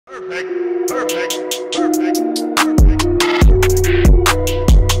Hey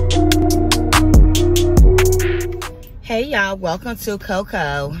y'all, welcome to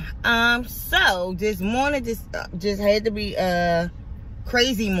Coco. So this morning just had to be a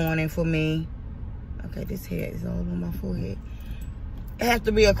crazy morning for me. Okay, this hair is all on my forehead. It has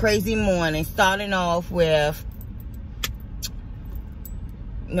to be a crazy morning, starting off with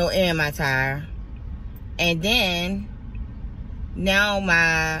no air in my tire. And then now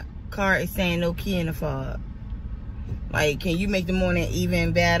my car is saying no key in the fob. Like, can you make the morning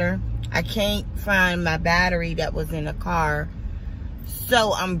even better? I can't find my battery that was in the car.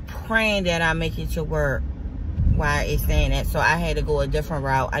 So I'm praying that I make it to work while it's saying that. So I had to go a different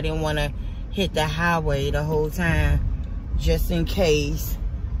route. I didn't want to hit the highway the whole time, just in case.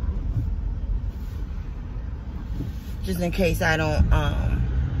 Just in case I don't,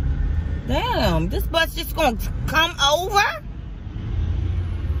 damn, this bus just gonna come over?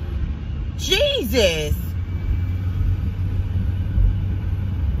 Jesus.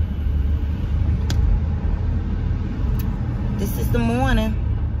 This is the morning.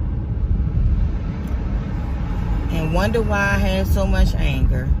 And wonder why I have so much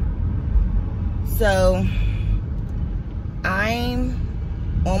anger. So, I'm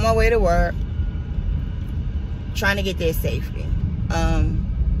on my way to work, trying to get there safely.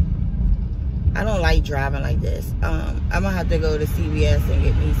 I don't like driving like this. I'm gonna have to go to CVS and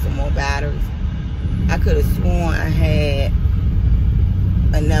get me some more batteries. I could have sworn I had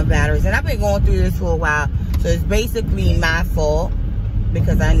enough batteries. And I've been going through this for a while. So it's basically my fault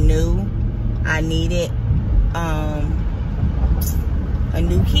because I knew I needed a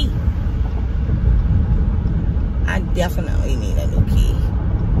new key. I definitely need a new key.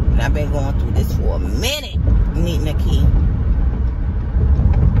 And I've been going through this for a minute, needing a key.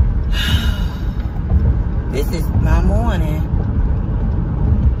 This is my morning.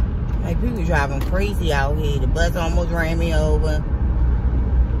 Like, people driving crazy out here. The bus almost ran me over.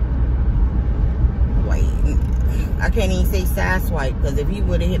 Like, I can't even say side swipe, because if he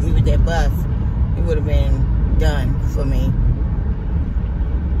would have hit me with that bus, it would have been done for me.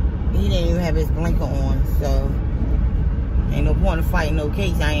 He didn't even have his blinker on, so ain't no point in fighting no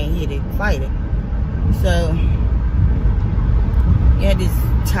case. I ain't here to fight it. So, yeah, this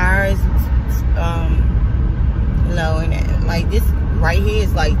tires low, and like this right here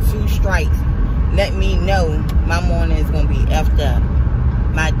is like 2 strikes. Let me know my morning is gonna be effed up.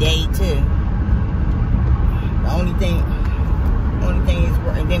 My day too. The only thing is,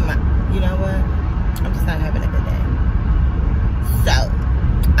 and then you know what? I'm just not having a good day. So,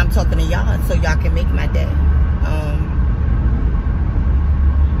 I'm talking to y'all so y'all can make my day.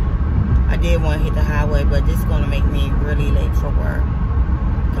 I did want to hit the highway, but this is going to make me really late for work.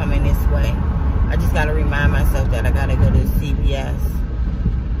 Coming this way. I just got to remind myself that I got to go to CVS.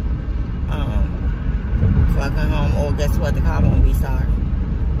 Before I come home. Or guess what? The car won't be started.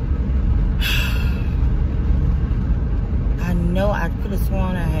 I know I could have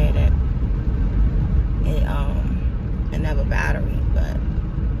sworn I had another battery, but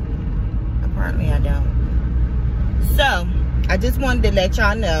apparently I don't. So, I just wanted to let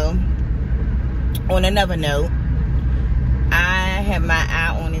y'all know, on another note, I have my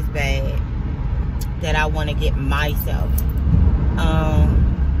eye on this bag that I want to get myself.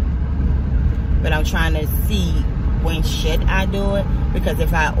 But I'm trying to see when should I do it, because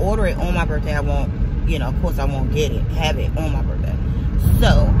if I order it on my birthday, I won't, you know, of course I won't have it on my birthday.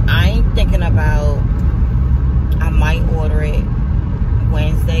 So, I'm thinking about, I might order it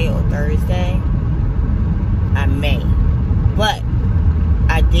Wednesday or Thursday. I may. But,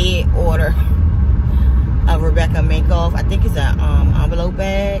 I did order a Rebecca Minkoff. I think it's an envelope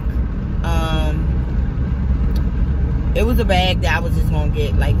bag. It was a bag that I was just going to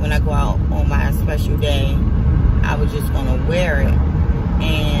get, like, when I go out on my special day. I was just going to wear it.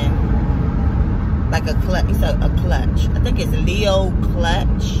 And like a clutch. It's a clutch. I think it's Leo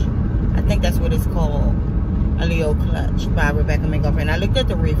Clutch. I think that's what it's called. A Leo Clutch by Rebecca Minkoff. And I looked at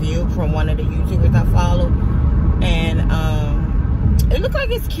the review from one of the YouTubers I follow. And it looked like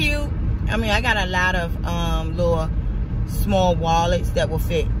it's cute. I mean, I got a lot of little small wallets that will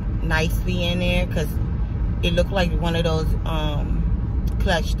fit nicely in there. Because it looked like one of those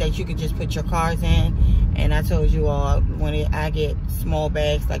clutch that you could just put your cards in. And I told you all, when I get small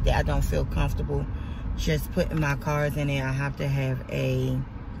bags like that, I don't feel comfortable just putting my cards in there. I have to have a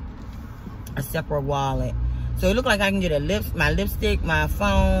separate wallet. So it looked like I can get my lipstick, my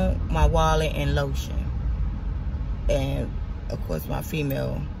phone, my wallet, and lotion. And of course my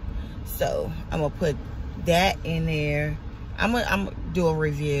female. So I'm gonna put that in there. I'm gonna do a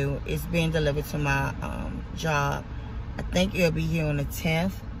review. It's being delivered to my job. I think it'll be here on the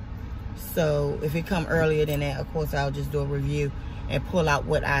 10th. So if it come earlier than that, of course, I'll just do a review and pull out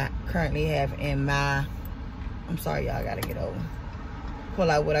what I currently have in my, I'm sorry, y'all, I gotta get over. Pull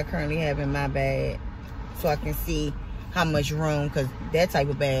out what I currently have in my bag so I can see how much room, because that type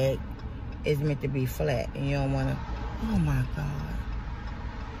of bag is meant to be flat, and you don't want to, oh my God,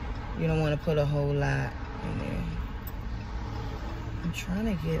 you don't want to put a whole lot in there. I'm trying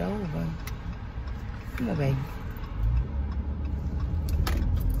to get over. Come on, baby.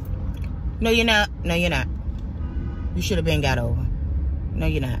 No, you're not. No, you're not. You should have been got over. No,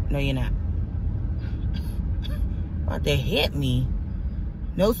 you're not. No, you're not. About to hit me.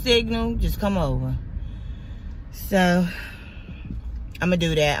 No signal. Just come over. So, I'm going to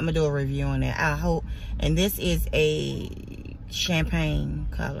do that. I'm going to do a review on that. I hope. And this is a champagne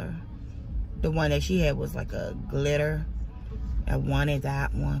color. The one that she had was like a glitter. I wanted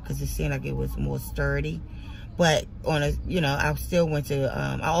that one because it seemed like it was more sturdy. But on a, you know, I still went to,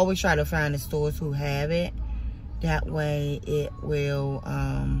 I always try to find the stores who have it. That way it will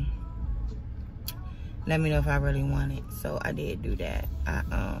let me know if I really want it. So I did do that.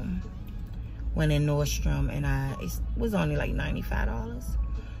 I went in Nordstrom and it was only like $95.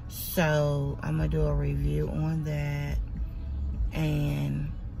 So I'm gonna do a review on that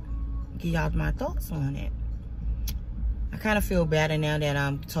and give y'all my thoughts on it. I kind of feel better now that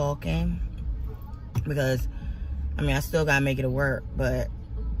I'm talking, because I mean, I still gotta make it work, but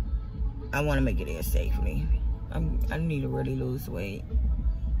I want to make it there safely. I need to really lose weight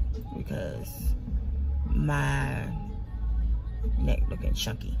because my neck looking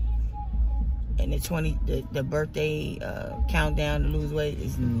chunky, and the birthday countdown to lose weight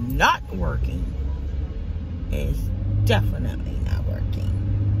is not working. It's definitely not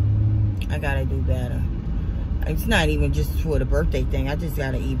working. I gotta do better. It's not even just for the birthday thing. I just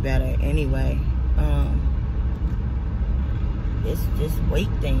gotta eat better anyway. This weight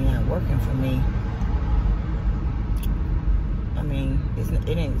thing not working for me. I mean, it's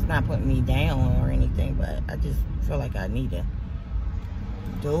not putting me down or anything, but I just feel like I need to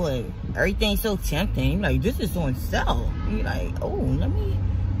do it. Everything's so tempting. You're like, this is on sale. You're like, oh, let me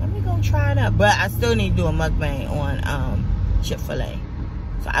go try it out. But I still need to do a mukbang on Chick-fil-A.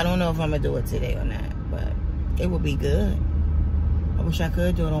 So I don't know if I'm gonna do it today or not, but it would be good. I wish I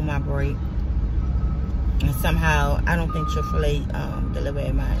could do it on my break. And somehow, I don't think Chick-fil-A deliver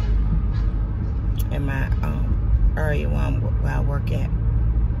in my area where I work at.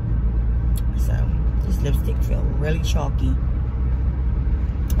 So this lipstick feels really chalky.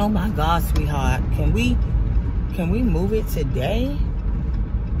 Oh my God, sweetheart, can we move it today?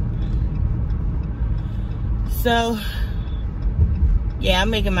 So yeah,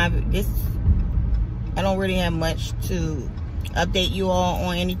 I'm making this. I don't really have much to update you all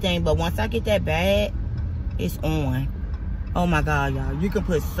on anything, but once I get that bag, it's on. Oh my God, y'all, you can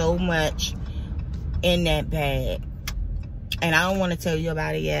put so much in that bag, and I don't want to tell you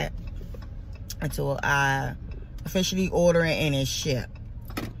about it yet until I officially order it and it's shipped,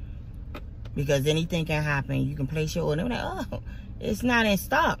 because anything can happen. You can place your order and they're like, oh, it's not in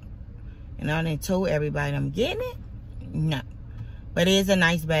stock, and I done told everybody I'm getting it. No, but it is a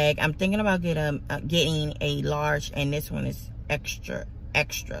nice bag. I'm thinking about getting a large, and this one is extra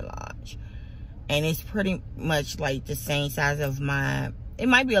large. And it's pretty much like the same size of my, it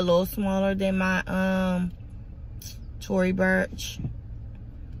might be a little smaller than my Tory Burch.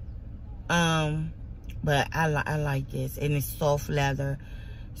 But I like this, and it's soft leather.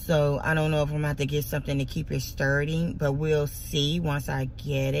 So I don't know if I'm gonna have to get something to keep it sturdy, but we'll see once I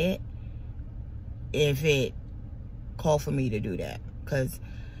get it if it call for me to do that. Cause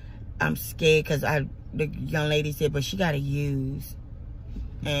I'm scared, cause the young lady said, but she gotta use.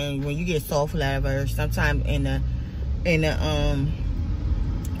 And when you get soft leather, sometimes in the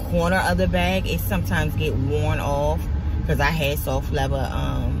corner of the bag, it sometimes get worn off. Cause I had soft leather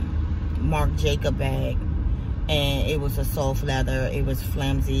Marc Jacob bag, and it was a soft leather. It was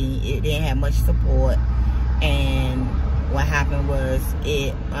flimsy. It didn't have much support. And what happened was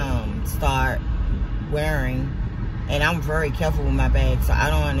it started wearing. And I'm very careful with my bag, so I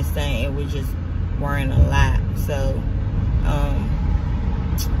don't understand. It was just wearing a lot. So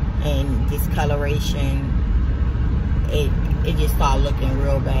and discoloration, it just started looking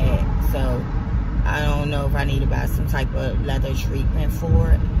real bad. So I don't know if I need to buy some type of leather treatment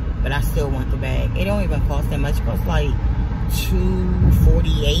for it, but I still want the bag. It don't even cost that much. It costs like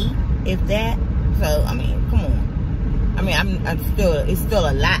 $248, if that. So I mean, come on. I mean, it's still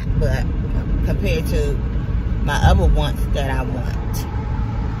a lot, but compared to my other wants that I want,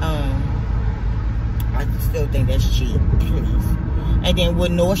 I still think that's cheap, please. And then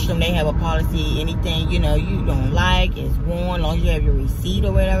with Nordstrom, they have a policy, anything, you know, you don't like, is worn, as long as you have your receipt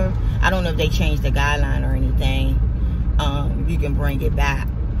or whatever. I don't know if they changed the guideline or anything. You can bring it back.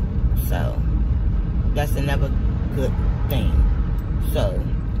 So, that's another good thing. So,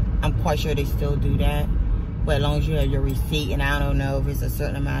 I'm quite sure they still do that. But as long as you have your receipt, and I don't know if it's a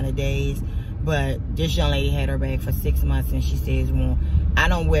certain amount of days. But this young lady had her bag for 6 months, and she says, well, I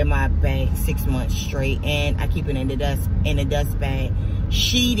don't wear my bag 6 months straight, and I keep it in the dust bag.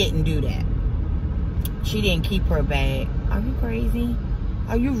 She didn't do that. She didn't keep her bag. Are you crazy?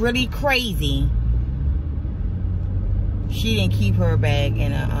 Are you really crazy? She didn't keep her bag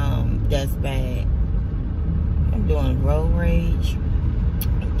in a dust bag. I'm doing road rage,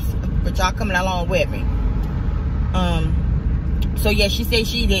 but y'all coming along with me. So yeah, she said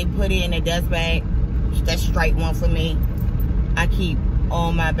she didn't put it in a dust bag. That's straight one for me. I keep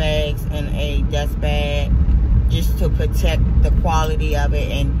all my bags in a dust bag just to protect the quality of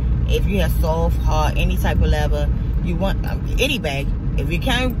it. And if you have soft, hard, any type of leather, you want any bag. If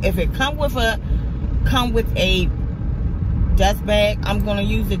it come with a dust bag, I'm gonna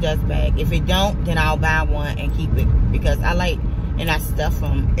use the dust bag. If it don't, then I'll buy one and keep it, because I like, and I stuff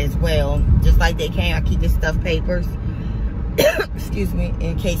them as well, just like they can. I keep the stuffed papers excuse me,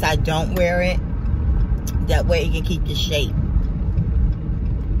 in case I don't wear it. That way it can keep the shape.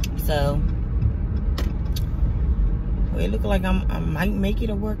 So well, it look like I might make it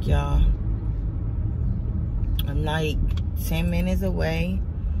to work, y'all. I'm like 10 minutes away.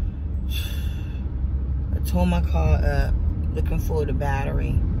 I tore my car up looking for the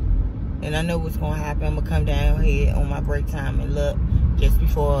battery, and I know what's gonna happen. I'm gonna come down here on my break time and look just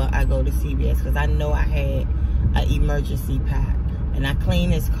before I go to CVS, because I know I had an emergency pack, and I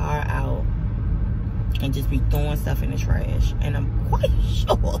clean this car out and just be throwing stuff in the trash, and I'm quite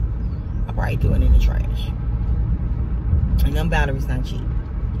sure I'll probably do it in the trash. And them batteries not cheap.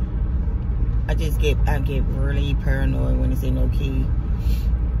 I get really paranoid when it's in no key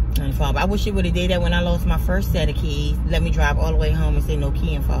and fob. I wish it would have did that when I lost my first set of keys. Let me drive all the way home and say no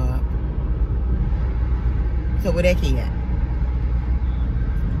key and fob. So where that key at?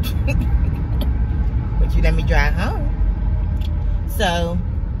 But you let me drive home. So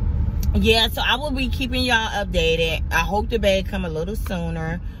yeah, so I will be keeping y'all updated. I hope the bag come a little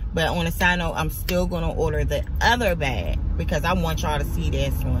sooner. But on a side note, I'm still going to order the other bag, because I want y'all to see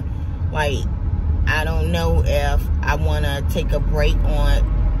this one. Like, I don't know if I want to take a break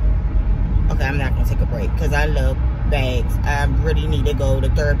on... Okay, I'm not going to take a break, because I love bags. I really need to go to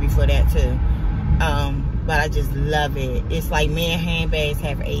therapy for that too. But I just love it. It's like me and handbags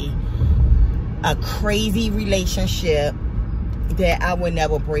have a crazy relationship that I would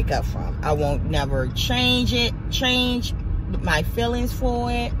never break up from. I won't never change my feelings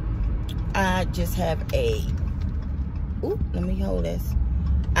for it. I just have ooh, let me hold this.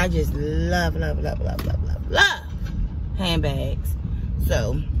 I just love handbags.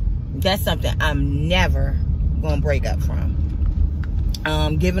 So that's something I'm never gonna break up from.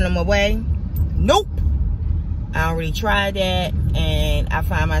 Giving them away, nope. I already tried that, and I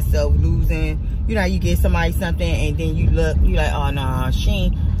find myself losing. You know how you get somebody something, and then you look, you like, oh no,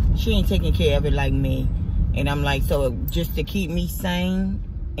 she ain't taking care of it like me. And I'm like, so just to keep me sane,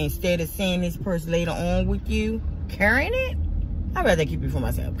 instead of seeing this person later on with you carrying it, I'd rather keep it for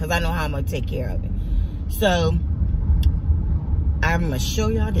myself, because I know how I'm gonna take care of it. So I'm gonna show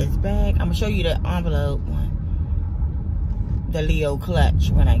y'all this bag. I'm gonna show you the envelope one, the Leo clutch,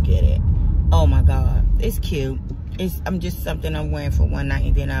 when I get it. Oh my God, it's cute. I'm just something I'm wearing for one night,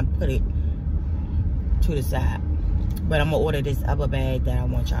 and then I put it to the side. But I'm gonna order this other bag that I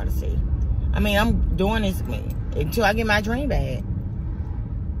want y'all to see. I mean, I'm doing this until I get my dream bag.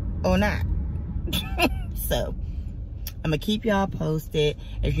 Or not. So, I'm going to keep y'all posted.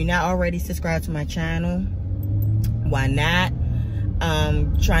 If you're not already subscribed to my channel, why not?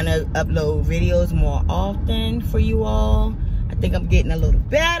 Trying to upload videos more often for you all. I think I'm getting a little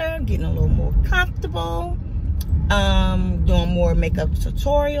better, getting a little more comfortable. Doing more makeup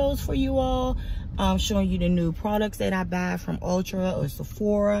tutorials for you all. Showing you the new products that I buy from Ultra or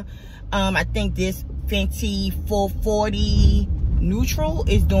Sephora. I think this Fenty 440 Neutral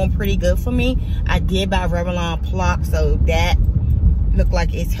is doing pretty good for me. I did buy Revlon Pluck, so that looked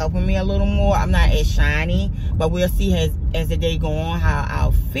like it's helping me a little more. I'm not as shiny, but we'll see as the day go on how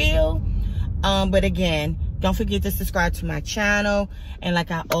I'll feel. But again, don't forget to subscribe to my channel. And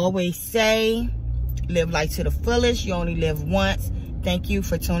like I always say, live life to the fullest. You only live once. Thank you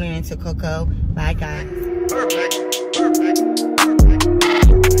for tuning into Coco. Bye, guys. Perfect.